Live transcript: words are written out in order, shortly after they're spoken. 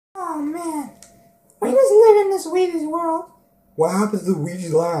Oh man, we just live in this Ouija's world. What happens to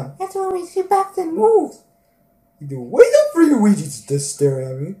Luigi's land? That's why we see back to move. You do wait up for your Luigi to just stare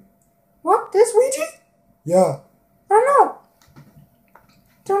at me. What? This Ouija? Yeah. I don't know.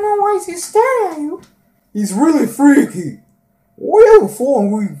 Don't know why he's staring at you. He's really freaky. Why are we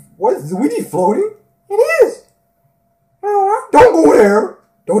floating? What is Luigi floating? It is. Don't go there.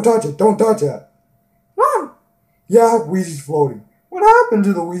 Don't touch it. Don't touch it. Run. Yeah, Luigi's floating. What happened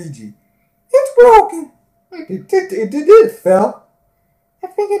to the Luigi? It's broken. It fell. I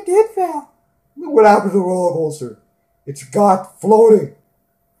think it did fail. Look what happened to the roller coaster. It's got floating.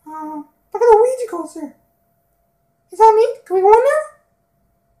 Look at the Ouija coaster. Is that neat? Can we go in there?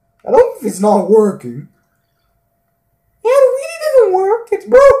 I don't know if it's not working. Yeah, the Ouija doesn't work. It's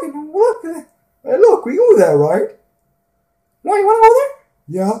broken. Look. Hey, look, we go there, right? What, you want to go there?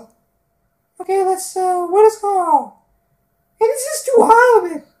 Yeah. Okay, let's, what is called? Hey, this is too high of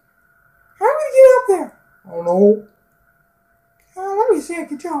it. How are we going to get up there? I don't know. Let me see. I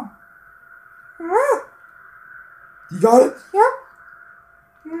can jump. You got it? Yep.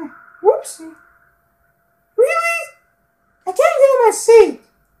 Whoopsie. Really? I can't get in my seat.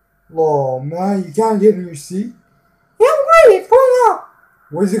 Oh, man, you can't get in your seat? Yeah, wait. It's going up.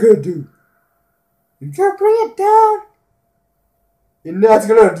 What is it going to do? You're going to bring it down. And that's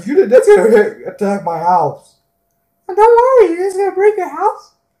gonna attack my house. And don't worry, it's gonna break your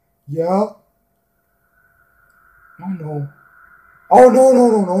house. Yeah. Oh no. Oh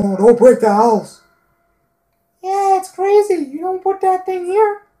no, don't break the house. Yeah, it's crazy. You don't put that thing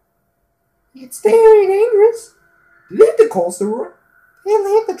here. It's very dangerous. Did it hit the coaster? It'll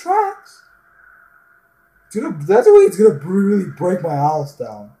hit the tracks. That's the way it's gonna really break my house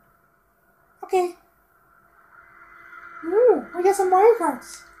down. Okay. Ooh, we got some Mario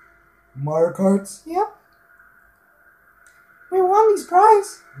Karts. Mario Karts? Yep. We won these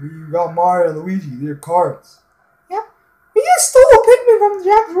prizes. We got Mario and Luigi. They're karts. Yep. We just stole a Pikmin from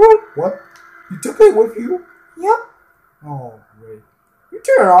Jack's room. What? You took it with you? Yep. Oh, great. You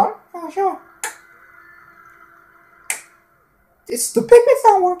turn it on. Oh, sure. The Pikmin's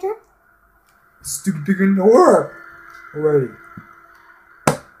not working. Stupid Pikmin don't work already.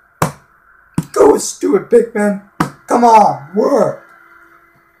 Go, stupid Pikmin. Come on, work.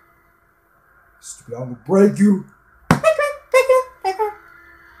 Stupid, I'm gonna break you. Pikmin.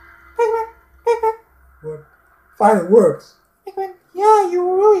 What? Finally works. Pikmin. Yeah, you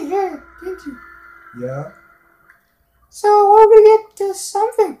were really here, didn't you? Yeah? So, we're gonna get to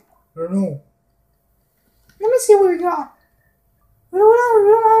something. I don't know. Let me see what we got. We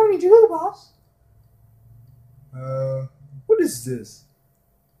don't have any Jiggly Balls. What is this?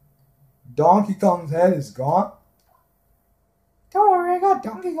 Donkey Kong's head is gone? Don't worry, I got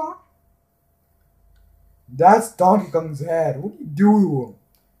Donkey Kong. That's Donkey Kong's head. What do you do to him?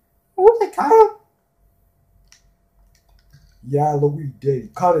 Oops, I cut him. Yeah, look what he did. He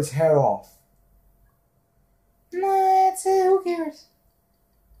cut his head off. Nah, that's it. Who cares?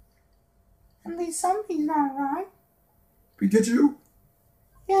 At least something's not right. Pikachu?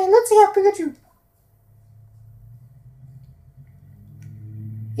 Yeah, let's see how Pikachu.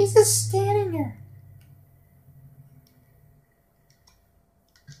 He's just standing there.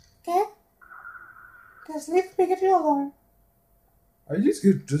 Okay? Just leave Pikachu alone. Are you just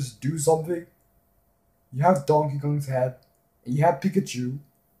gonna do something? You have Donkey Kong's head, and you have Pikachu.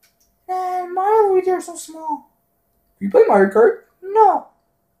 And Mario and Luigi are so small. Can you play Mario Kart? No.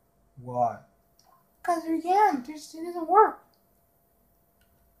 Why? Because we can't. It doesn't work.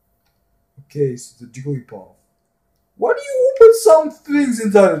 Okay, so the Jigglypuff. Why do you put some things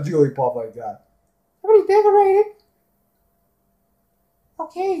inside a Jigglypuff like that? Somebody decorated.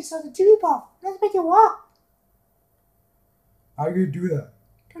 Okay, so the Jigglypuff. Let's make it walk. How are you gonna do that?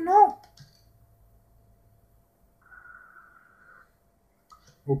 Don't know.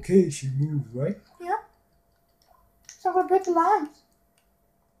 Okay, she moves, right? Yeah. So I'm gonna break the lines.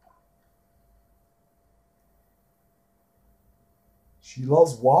 She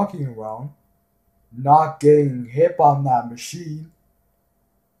loves walking around, not getting hit on that machine.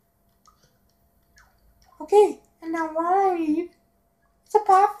 Okay, and now what I need is a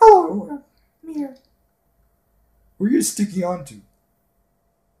path follower meter. Who are you sticking onto?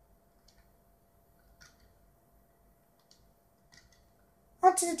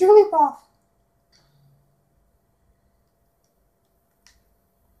 Onto the Jigglypuff.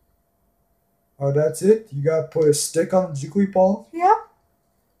 Oh, that's it? You gotta put a stick on the Jigglypuff? Yep.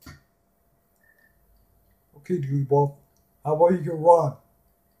 Okay, Jigglypuff. How about you can run?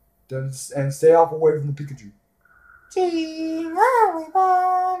 And stay off away from the Pikachu. Jigglypuff.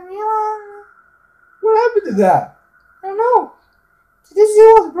 What happened to that? I don't know. This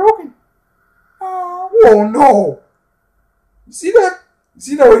zero's broken. Oh no! You see that? You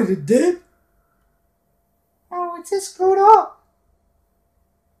see that what it did? Oh, it's just screwed up.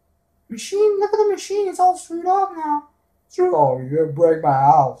 Machine, look at the machine. It's all screwed up now. Oh, you're gonna break my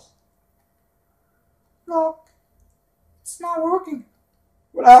house. Look, it's not working.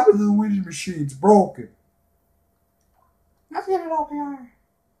 What happened to the Luigi machine? It's broken. Let's get it up here.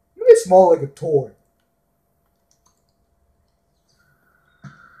 Make it small like a toy.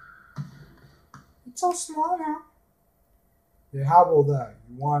 It's so small now. Yeah, how about that?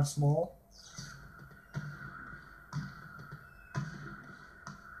 You want it small?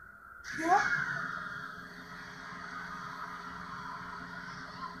 Yeah.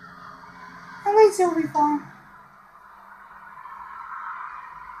 At least it'll be fine.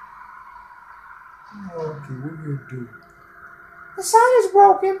 Okay, what are you gonna do? The sign is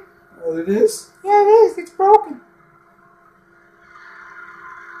broken. Oh, it is? Yeah, it is. It's broken.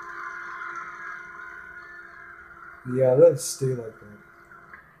 Yeah, let it stay like that.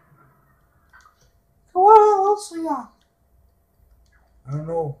 So what else we got? I don't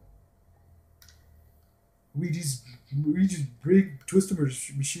know. Luigi's big twister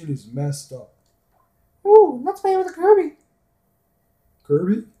machine is messed up. Ooh, let's play with the Kirby.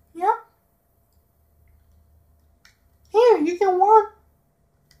 Kirby? Yeah. Here, you get one.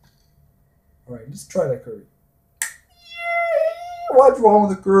 Alright, let's try that Kirby. What's wrong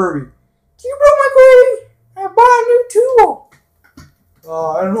with the Kirby? You broke my Kirby. I bought a new tool.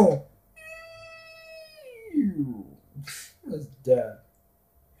 I don't know. That's dead.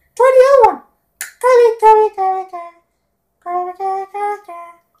 Try the other one. Kirby, Kirby, Kirby, Kirby. Kirby, Kirby, Kirby,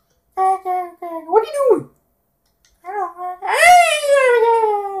 Kirby, Kirby, Kirby. What are you doing? I don't know.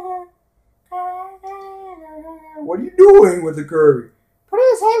 What are you doing with the Kirby? Put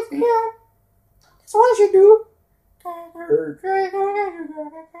his hands down. That's what I should do.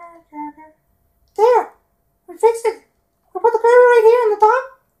 There. We fixed it. We put the Kirby right here on the top.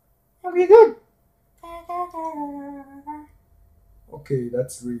 And we're good. Okay,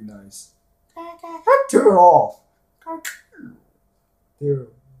 that's really nice. Turn Turn it off. There.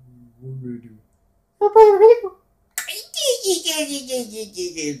 What are we gonna do? We'll play the video.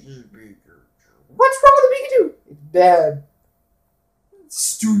 What's wrong with the Pikachu? It's dead.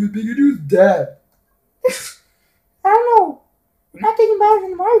 Stupid Pikachu's dead. I don't know. We're not taking battles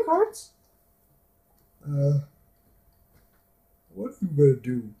in the Mario Karts. What are you gonna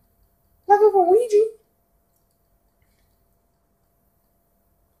do? Looking for Luigi.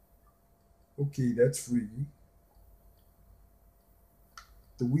 Okay, that's free.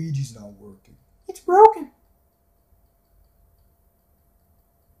 The Ouija's not working. It's broken.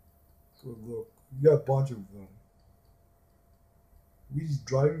 Good look. You got a bunch of them. Ouija's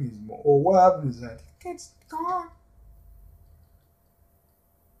driving his Oh, what happened to that? It's gone.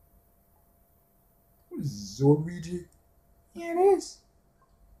 What is this, Ouija? Yeah, it is.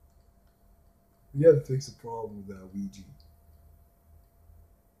 We have to fix the problem with that Ouija.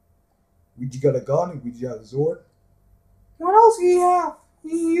 Ouija got a gun and Ouija got a Zord. What else do you have?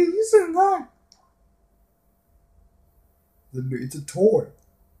 You use a gun. It's a toy.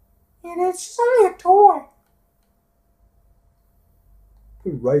 And it's just only a toy.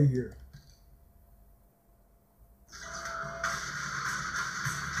 Put it right here.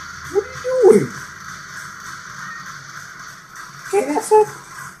 What are you doing? Okay, that's it.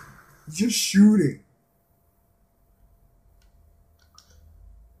 He's just shooting.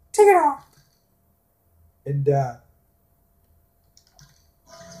 Take it off. And that.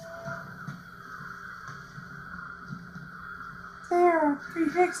 There, we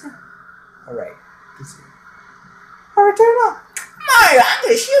fixed it. Alright. Let's see. Alright, turn it off. Mario, I'm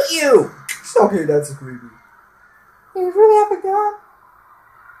gonna shoot you! It's okay, that's creepy. You really have a gun?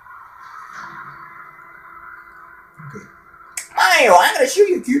 Okay. Mario, I'm gonna shoot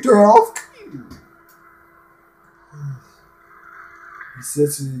you! Can you turn it off? He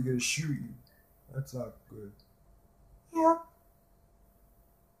says he's gonna shoot you. That's not good. Yeah.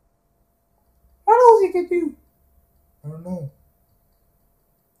 What else you could do? I don't know.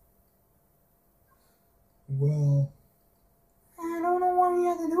 Well, I don't know what you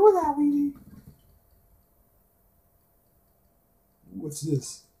have to do with that, Luigi. what's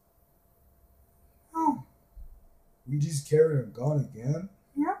this? Oh, Luigi's carrying a gun again?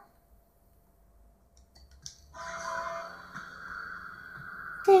 yeah.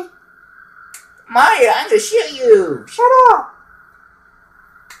 Okay, Mario, I'm gonna shoot you! shut up.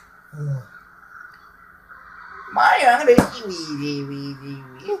 Mario, I'm gonna shoot you!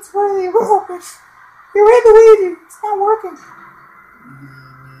 It's really broken. You hit the Luigi. It's not working.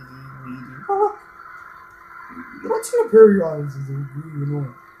 Oh, look. What's in a period? This is really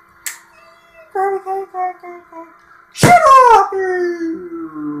annoying. Shut up!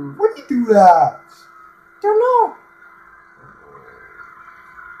 Why'd you do that? Don't know.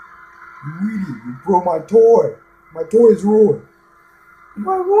 You idiot, you broke my toy. My toy is ruined. You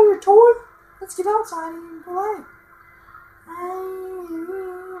want to ruin your toy? Let's get outside and play.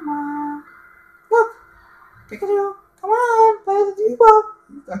 Look, Pikachu, come on, play the debug.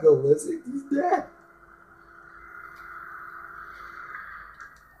 He's not gonna listen, he's dead.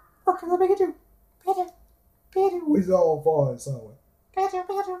 Look, the Pikachu. Pikachu. He's all fine somewhere.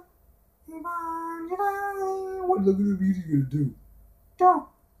 Pikachu. What the music gonna do? Don't.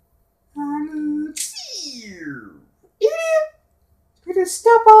 Idiot! Pikachu,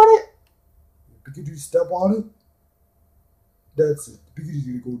 step on it. Pikachu step on it? That's it. Pikachu's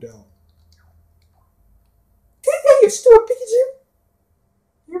gonna go down. Take that, you stupid Pikachu!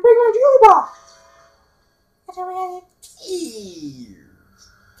 You break my jewelry box!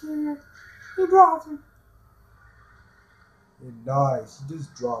 You dropped it. Nice, you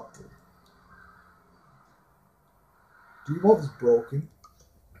just dropped it. Dreamwolf is broken.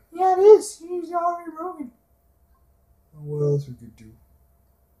 Yeah, it is. He's already broken. What else we could do?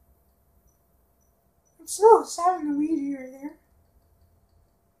 It's still having the weed here there.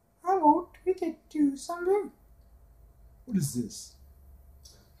 I won't. We could do something. What is this?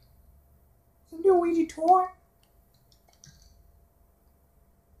 It's a new Ouija toy.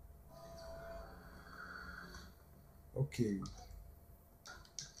 Okay.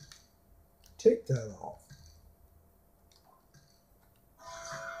 Take that off.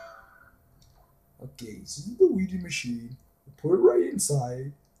 Okay, this is the Ouija machine. We'll put it right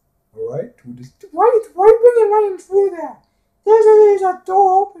inside. Alright? Why are you bringing right in through that? There's a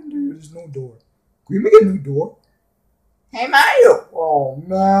door open, dude. There's no door. Can we make a new door? Hey, Mario. Oh,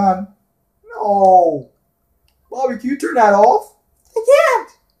 man. No. Bobby, can you turn that off? I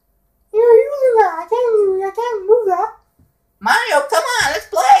can't. You're using that. I can't move that. Mario, come on, let's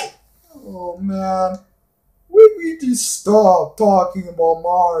play. Oh, man. We just stop talking about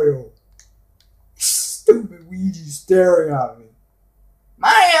Mario. Stupid Ouija staring at me.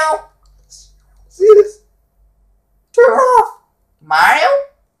 Mario. See this? Turn it off. Mario?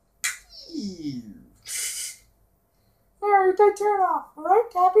 There, you turn it off.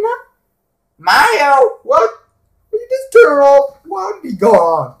 Alright, happy now? Mario. What? You just turn it off. Why be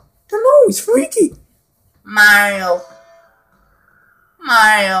gone? Don't know, he's freaky. Mario.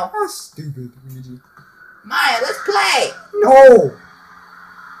 Mario. That's stupid, Luigi. Mario, let's play. No!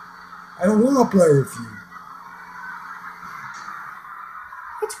 I don't want to play with you.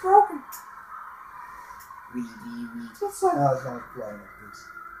 It's broken. We. It's like, That's not playing like this.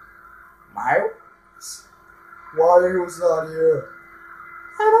 Mario? Mario's not here.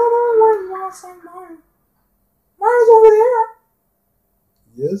 I don't know where you want to say Mario. Mario's over there.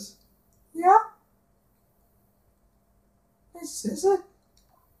 Yes? Yeah. Is it?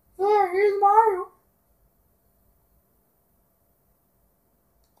 Yeah, here's Mario.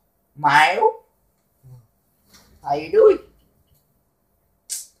 Mario? How you doing?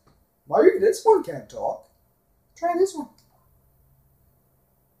 Mario, this one can't talk. Try this one.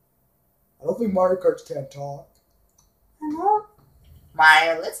 I don't think Mario Kart can't talk. I know.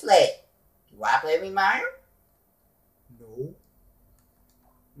 Mario, let's play. You wanna play with me, Mario? No.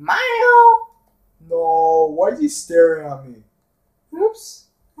 Mario! No, why is he staring at me? Oops.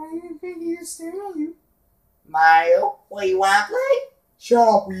 I didn't think he was staring at you. Mario, what you wanna play? Shut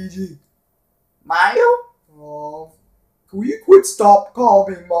up, Luigi. Mario? Oh, can you stop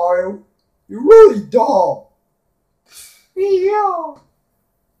calling me Mario? You're really dumb. Yo.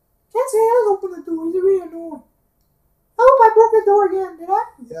 Can't say I open the door. He's really annoying. I hope I broke the door again, did I?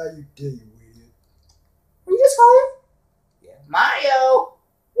 Yeah, you did, you idiot. Were you just calling? Yeah. Mario!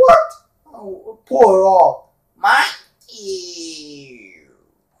 What? Oh, pull it off. Ew.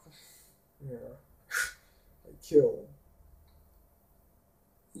 Yeah. I killed him.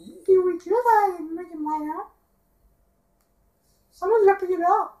 We just had to make it light up. Someone's got to pick it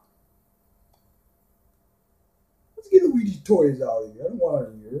up. Let's get the Luigi toys out of here. I don't want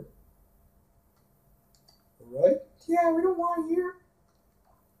it here. Alright? Yeah, we don't want to hear.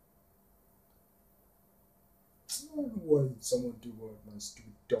 I don't know what someone do with my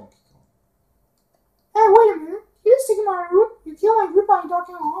stupid Donkey Kong. Hey, wait a minute. You just taking my room. You killed my group by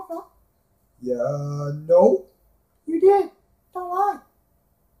talking off, huh? Yeah, no. You did. Don't lie.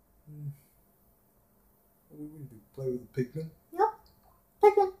 What are we going to do? Play with the Pikmin? Yep.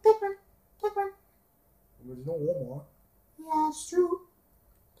 Pikmin. There's no Walmart. Yeah, it's true.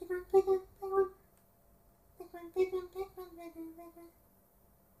 Pikmin.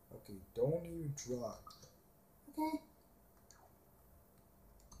 Okay, don't even try. Okay.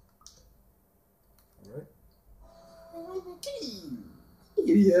 Alright.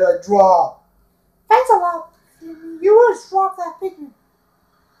 Yeah, I drop. Thanks a lot. You would have dropped that pigment.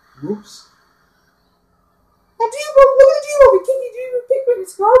 Whoops. Now, G-Bug, look at G-Bug. You can't use pigment.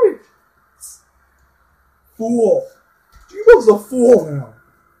 It's garbage. Fool. G-Bug's a fool now.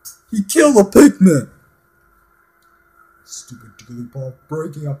 He killed a Pikmin. Stupid Jigglypuff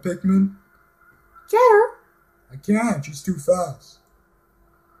breaking a Pikmin. Get her. I can't. She's too fast.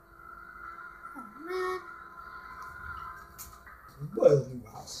 Oh, man. Buy a new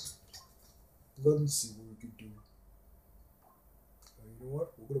house. Let me see what we can do. You know what?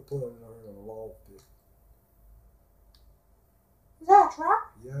 We're gonna put it in a lava pit. Is that a trap?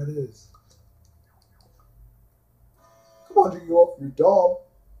 Yeah, it is. Come on, Jigglypuff, you're dumb.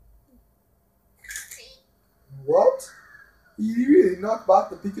 What? You really knocked back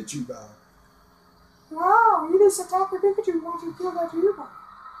the Pikachu back. Wow, you just attacked the Pikachu once you killed that G-Bug.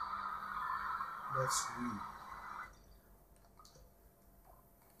 That's sweet.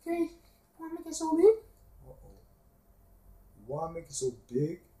 Okay, wanna make it so big? Uh-oh. You wanna make it so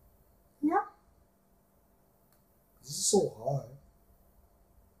big? Yeah. This is so high.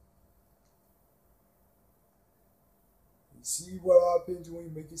 You see what happens when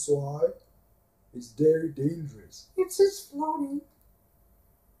you make it so high? It's very dangerous. It's just floating.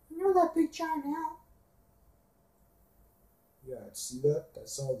 You know that big giant now. Yeah, see that?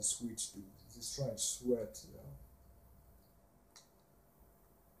 That's all the sweets do. It's just trying to sweat, you know.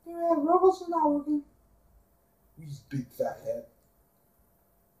 Yeah, robots are not working. He's big fat head.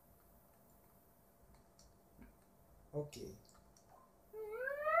 Okay.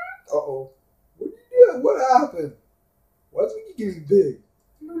 Uh-oh. What are you doing? What happened? Why is it getting big?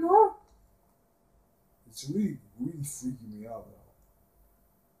 I don't know. It's really freaking me out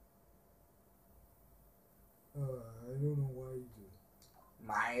now. I don't know why you do it.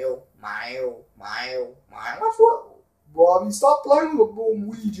 Mario. What's what? Bobby, stop playing with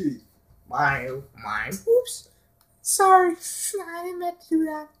Luigi. Mario. Oops. Sorry. I didn't mean to do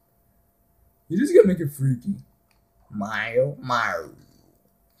that. You just gotta make it freaky. Mario.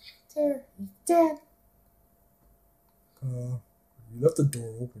 There. He's dead. You left the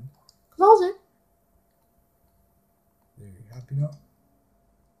door open. Close it. There, you happy now?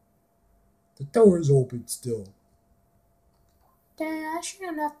 The door is open still. Dang, I should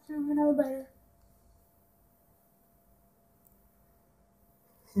have left him know better.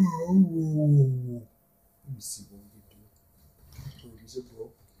 Let me see what we can do. Kirby's are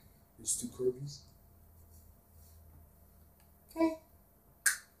broke. There's 2 Kirby's. Okay.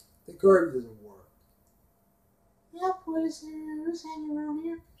 The Kirby doesn't work. Yep, what is there? Who's hanging around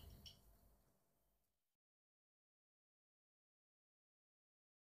here?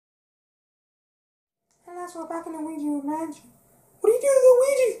 And that's we're back in the Luigi mansion. What do you do to the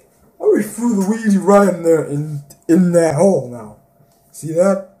Luigi? I already threw the Luigi right in there in that hole now. See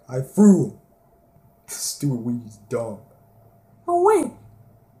that? I threw him. Stupid Luigi's dumb. Oh wait.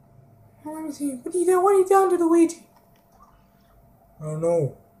 Now, let me see. What are you doing to the Luigi? I don't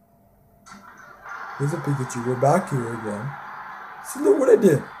know. There's a Pikachu. We're back here again. See, look what I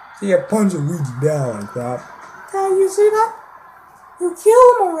did. See, I punched Luigi down like that. You see that? You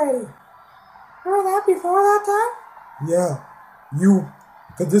killed him already. Remember that before that time? Yeah.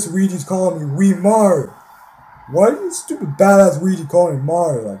 Because this Luigi's calling me Wee Mario. Why is this stupid badass Luigi calling me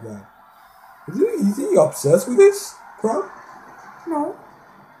Mario like that? Is he obsessed with this crap? No.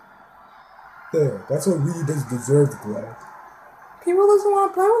 There, that's what Luigi doesn't deserve to play. People doesn't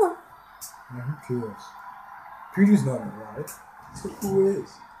want to play with him. Yeah, who cares? Peter's not alive. So who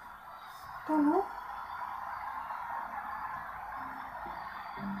is? Don't know.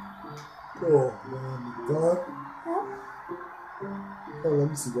 Oh man, you done? Yeah. Oh, let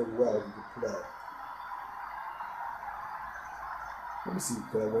me see what well you can play. Let me see,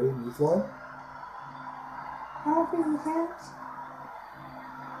 can I wait in this line? I don't think you can.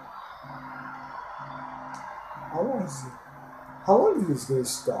 How long is this gonna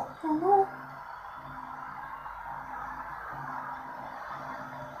stop? I don't know.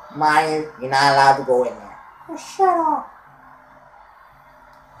 Mario, you're not allowed to go in there. Oh, shut up.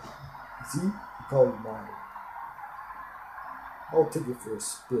 See? You call it Mario. I'll take it for a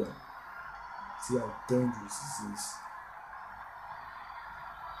spin. See how dangerous this is.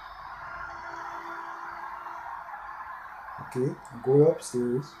 Okay, I'm going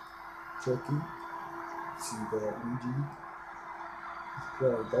upstairs, checking, see that Luigi.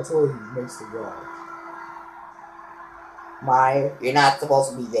 Right, that's how he makes the ride. Mario, you're not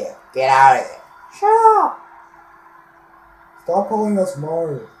supposed to be there. Get out of there. Shut up. Stop calling us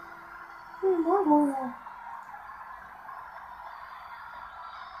Mario. I'm going on.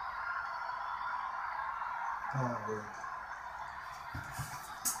 Oh, wait.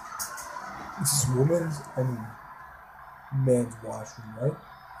 This is woman's, man's washroom, right?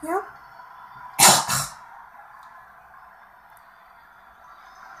 Yep.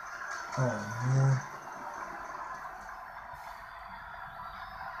 Oh, man.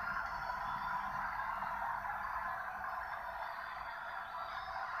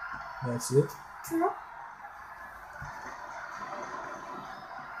 That's it? Yep.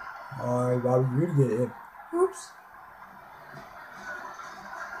 Alright, Bobby, you're gonna get in. Oops.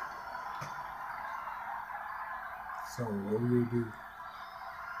 So, what are you gonna do?